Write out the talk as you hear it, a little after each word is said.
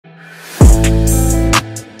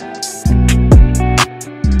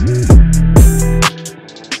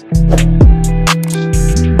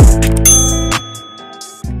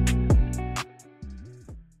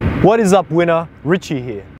What is up, winner? Richie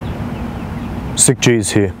here. Sick G's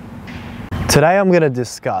here. Today I'm going to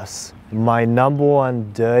discuss my number one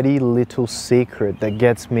dirty little secret that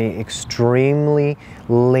gets me extremely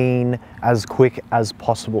lean as quick as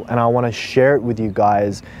possible, and I want to share it with you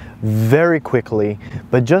guys very quickly.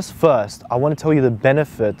 But just first, I want to tell you the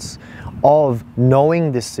benefits of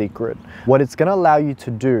knowing this secret. What it's going to allow you to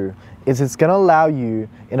do is it's going to allow you,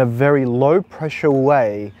 in a very low pressure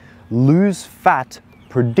way, lose fat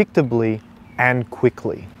predictably and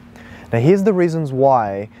quickly. Now here's the reasons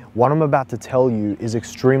why what I'm about to tell you is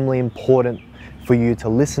extremely important for you to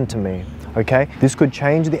listen to me, okay? This could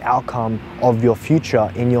change the outcome of your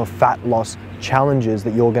future in your fat loss challenges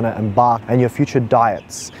that you're gonna embark and your future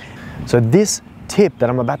diets. So this tip that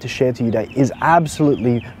I'm about to share to you today is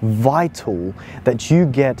absolutely vital that you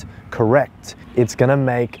get correct. It's gonna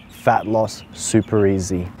make fat loss super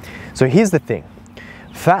easy. So here's the thing.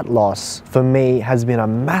 Fat loss for me has been a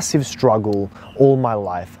massive struggle all my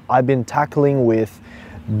life. I've been tackling with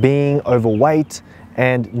being overweight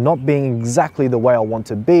and not being exactly the way I want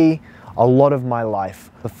to be a lot of my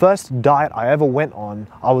life. The first diet I ever went on,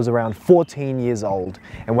 I was around 14 years old.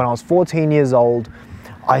 And when I was 14 years old,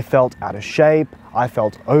 I felt out of shape, I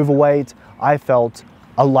felt overweight, I felt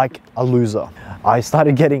like a loser. I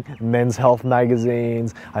started getting Men's Health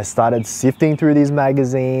magazines, I started sifting through these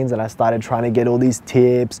magazines, and I started trying to get all these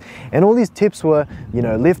tips. And all these tips were, you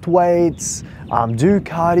know, lift weights, do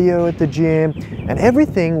cardio at the gym, and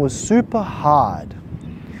everything was super hard.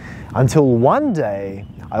 Until one day,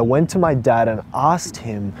 I went to my dad and asked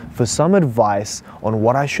him for some advice on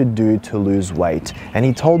what I should do to lose weight. And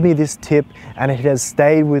he told me this tip, and it has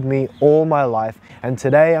stayed with me all my life. And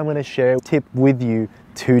today I'm gonna share a tip with you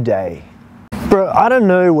today. Bro, I don't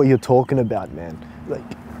know what you're talking about, man. Like,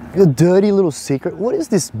 your dirty little secret. What is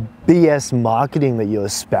this BS marketing that you're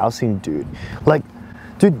espousing, dude? Like,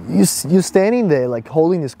 dude, you're standing there like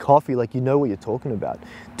holding this coffee like you know what you're talking about.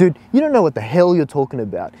 Dude, you don't know what the hell you're talking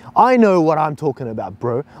about. I know what I'm talking about,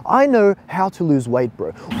 bro. I know how to lose weight,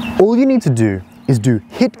 bro. All you need to do is do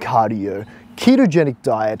HIIT cardio, ketogenic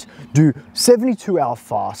diet, do 72-hour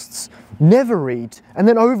fasts, never eat, and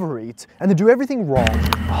then overeat, and then do everything wrong.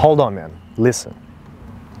 Hold on, man. Listen.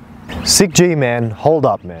 Sick G, man. Hold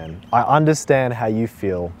up, man. I understand how you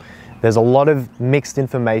feel. There's a lot of mixed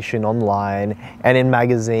information online and in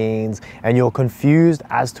magazines, and you're confused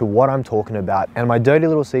as to what I'm talking about. And my dirty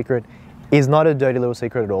little secret is not a dirty little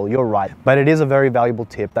secret at all. You're right. But it is a very valuable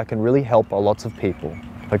tip that can really help lots of people.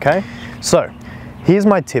 Okay? So, here's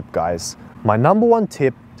my tip, guys. My number one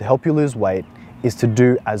tip to help you lose weight is to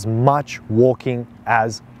do as much walking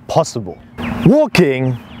as possible.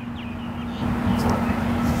 Walking.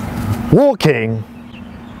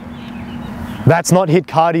 That's not HIIT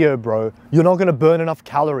cardio, bro. You're not gonna burn enough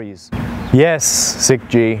calories. Yes, Sick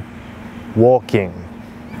G, walking.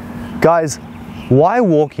 Guys, why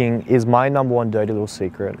walking is my number one dirty little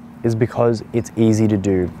secret is because it's easy to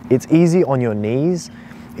do. It's easy on your knees.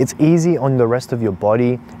 It's easy on the rest of your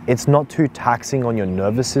body. It's not too taxing on your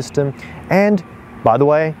nervous system. And by the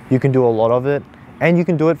way, you can do a lot of it and you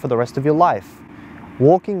can do it for the rest of your life.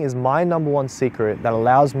 Walking is my number one secret that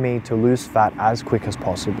allows me to lose fat as quick as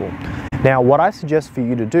possible. Now, what I suggest for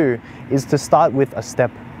you to do is to start with a step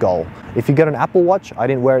goal. If you get an Apple Watch, I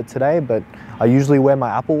didn't wear it today, but I usually wear my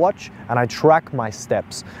Apple Watch and I track my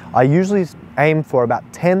steps. I usually aim for about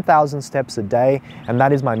 10,000 steps a day, and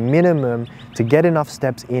that is my minimum to get enough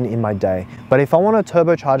steps in my day. But if I want to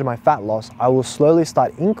turbocharge my fat loss, I will slowly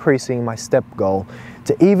start increasing my step goal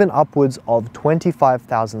to even upwards of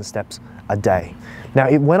 25,000 steps a day. Now,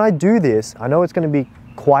 when I do this, I know it's going to be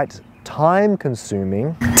quite time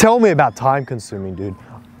consuming. Tell me about time consuming, dude.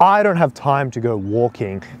 I don't have time to go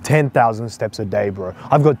walking 10,000 steps a day, bro.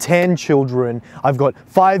 I've got 10 children, I've got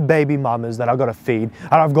 5 baby mamas that I've got to feed,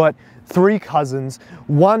 and I've got 3 cousins,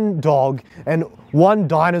 1 dog, and 1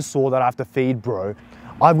 dinosaur that I have to feed, bro.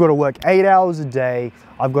 I've got to work 8 hours a day,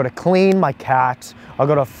 I've got to clean my cat, I've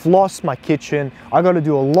got to floss my kitchen, I've got to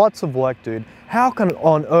do lots of work, dude. How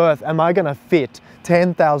on earth am I gonna fit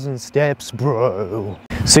 10,000 steps, bro?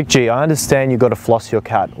 Sick G, I understand you got to floss your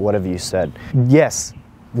cat, whatever you said. Yes,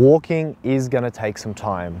 walking is gonna take some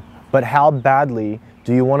time, but how badly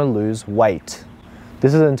do you want to lose weight?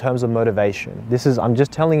 This is in terms of motivation. I'm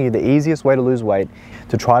just telling you the easiest way to lose weight,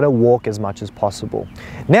 to try to walk as much as possible.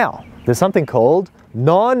 Now, there's something called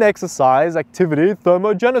non-exercise activity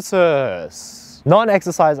thermogenesis.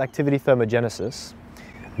 Non-exercise activity thermogenesis,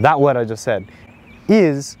 that word I just said,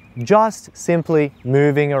 is just simply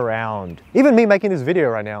moving around. Even me making this video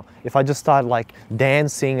right now, if I just start like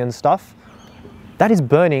dancing and stuff, that is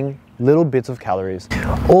burning little bits of calories.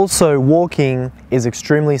 Also, walking is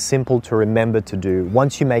extremely simple to remember to do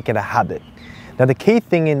once you make it a habit. Now, the key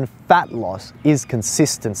thing in fat loss is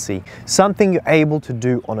consistency, something you're able to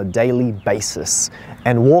do on a daily basis.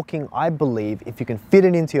 And walking, I believe, if you can fit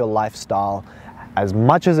it into your lifestyle, as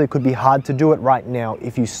much as it could be hard to do it right now,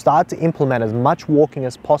 if you start to implement as much walking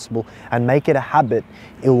as possible and make it a habit,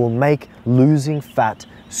 it will make losing fat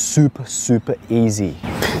super, super easy.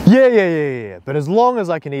 Yeah. But as long as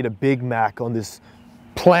I can eat a Big Mac on this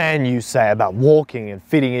plan you say about walking and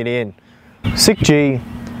fitting it in. Sick G,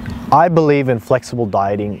 I believe in flexible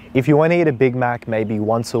dieting. If you want to eat a Big Mac maybe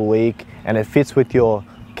once a week and it fits with your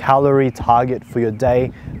calorie target for your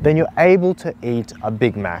day, then you're able to eat a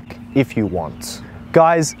Big Mac if you want.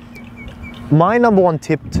 Guys, my number one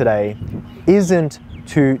tip today isn't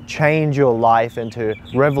to change your life and to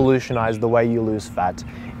revolutionize the way you lose fat.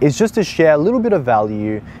 It's just to share a little bit of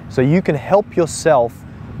value so you can help yourself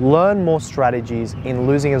learn more strategies in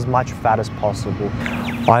losing as much fat as possible.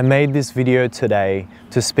 I made this video today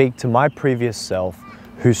to speak to my previous self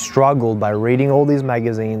who struggled by reading all these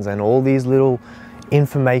magazines and all these little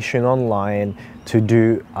information online to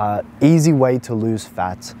do an easy way to lose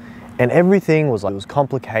fat. And everything was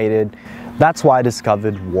complicated. That's why I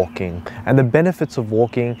discovered walking. And the benefits of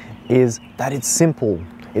walking is that it's simple.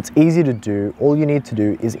 It's easy to do. All you need to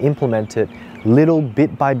do is implement it little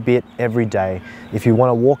bit by bit every day. If you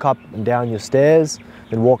want to walk up and down your stairs,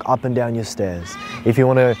 then walk up and down your stairs. If you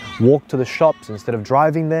want to walk to the shops instead of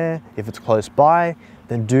driving there, if it's close by,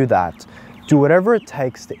 then do that. Do whatever it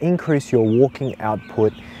takes to increase your walking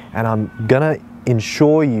output, and I'm gonna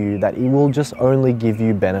ensure you that it will just only give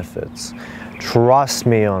you benefits. Trust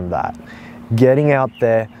me on that. Getting out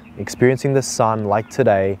there, experiencing the sun like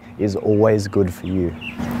today is always good for you.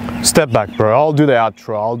 Step back, bro. I'll do the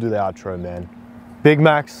outro, man. Big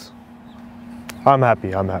Macs, I'm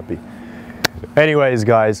happy. Anyways,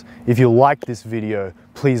 guys, if you like this video,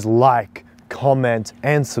 please like, comment,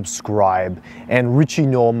 and subscribe. And Richie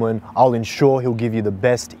Norman, I'll ensure he'll give you the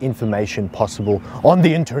best information possible on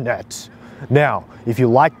the internet. Now, if you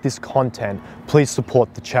like this content, please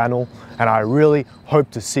support the channel, and I really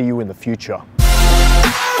hope to see you in the future.